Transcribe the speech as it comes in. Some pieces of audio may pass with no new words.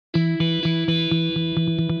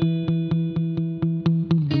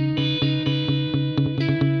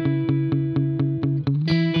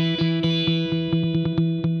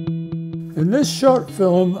short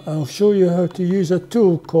film, I'll show you how to use a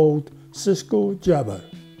tool called Cisco Jabber.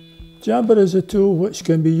 Jabber is a tool which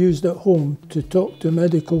can be used at home to talk to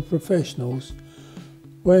medical professionals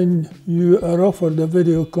when you are offered a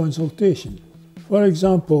video consultation. For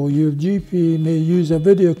example, your GP may use a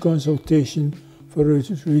video consultation for a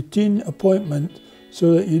routine appointment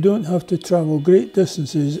so that you don't have to travel great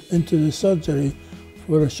distances into the surgery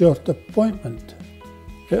for a short appointment.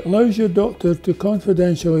 It allows your doctor to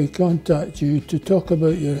confidentially contact you to talk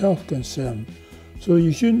about your health concern, so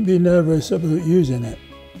you shouldn't be nervous about using it.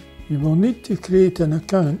 You will need to create an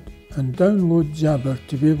account and download Jabber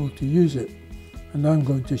to be able to use it, and I'm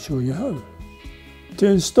going to show you how. To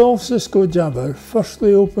install Cisco Jabber,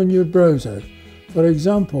 firstly open your browser, for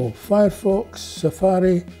example Firefox,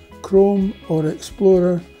 Safari, Chrome or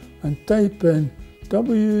Explorer, and type in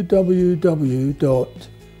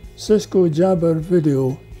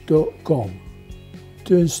www.ciscojabbervideo.com.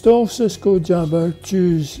 To install Cisco Jabber,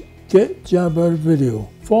 choose Get Jabber Video.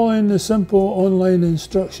 Following the simple online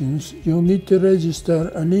instructions, you'll need to register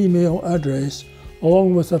an email address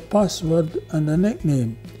along with a password and a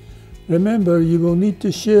nickname. Remember, you will need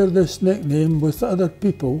to share this nickname with other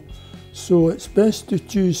people, so it's best to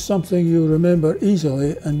choose something you'll remember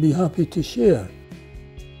easily and be happy to share.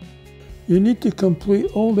 You need to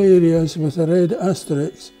complete all the areas with a red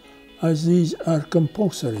asterisk, as these are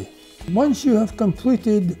compulsory. Once you have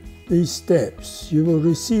completed these steps, you will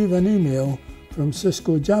receive an email from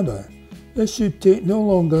Cisco Jabber. This should take no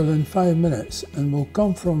longer than 5 minutes and will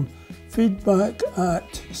come from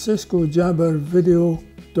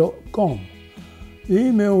feedback@ciscojabbervideo.com. The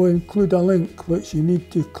email will include a link which you need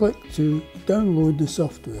to click to download the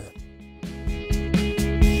software.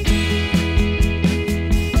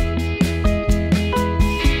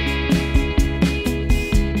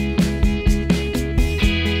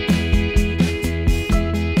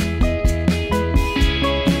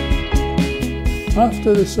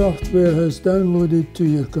 After the software has downloaded to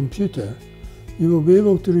your computer, you will be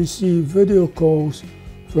able to receive video calls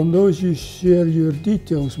from those you share your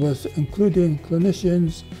details with, including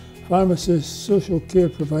clinicians, pharmacists, social care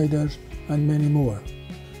providers, and many more.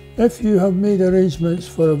 If you have made arrangements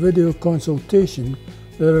for a video consultation,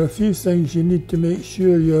 there are a few things you need to make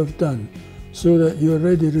sure you have done so that you are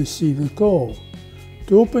ready to receive the call.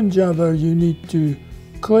 To open Jabber, you need to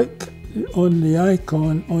click on the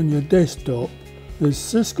icon on your desktop. The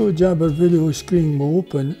Cisco Jabber video screen will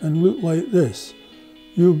open and look like this.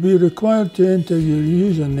 You'll be required to enter your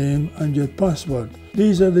username and your password.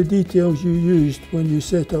 These are the details you used when you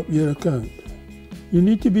set up your account. You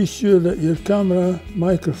need to be sure that your camera,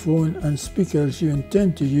 microphone and speakers you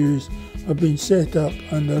intend to use have been set up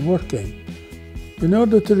and are working. In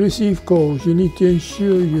order to receive calls, you need to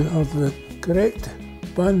ensure you have the correct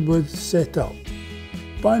bandwidth set up.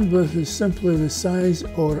 Bandwidth is simply the size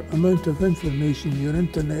or amount of information your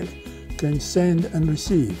internet can send and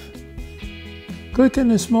receive. Click on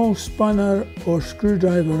the small spanner or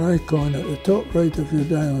screwdriver icon at the top right of your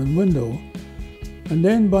dialing window, and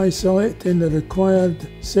then by selecting the required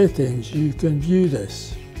settings you can view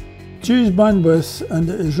this. Choose bandwidth, and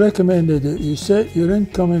it is recommended that you set your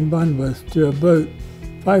incoming bandwidth to about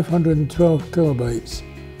 512 kilobytes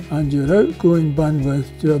and your outgoing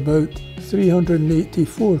bandwidth to about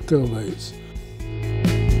 384 kilobytes.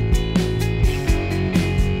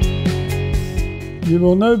 You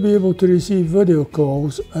will now be able to receive video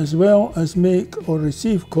calls as well as make or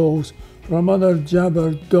receive calls from other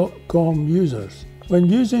Jabber.com users. When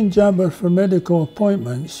using Jabber for medical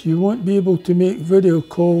appointments, you won't be able to make video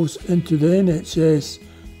calls into the NHS.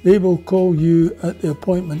 They will call you at the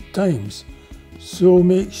appointment times. So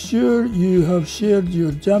make sure you have shared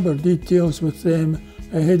your Jabber details with them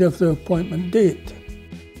ahead of the appointment date.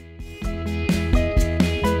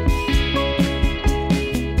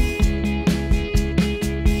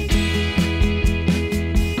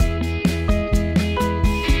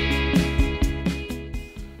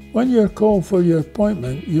 When you're called for your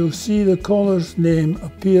appointment, you'll see the caller's name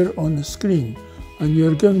appear on the screen and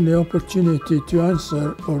you're given the opportunity to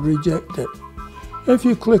answer or reject it. If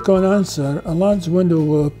you click on Answer, a large window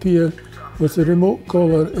will appear with the remote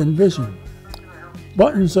caller in vision.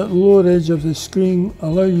 Buttons at the lower edge of the screen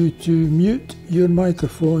allow you to mute your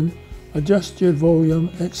microphone, adjust your volume,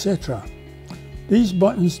 etc. These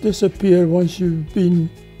buttons disappear once you've been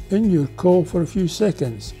in your call for a few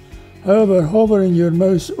seconds. However, hovering your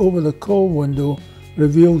mouse over the call window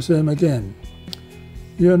reveals them again.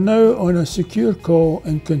 You are now on a secure call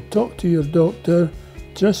and can talk to your doctor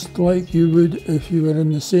just like you would if you were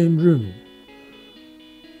in the same room.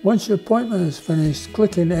 Once your appointment is finished,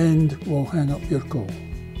 clicking End will hang up your call.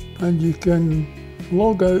 And you can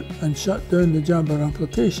log out and shut down the Jabber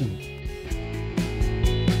application.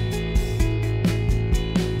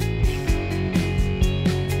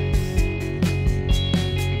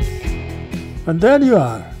 And there you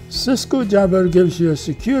are. Cisco Jabber gives you a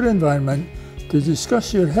secure environment to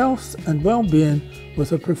discuss your health and well-being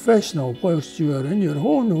with a professional whilst you are in your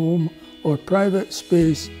own home or private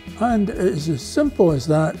space, and it is as simple as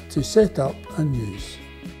that to set up and use.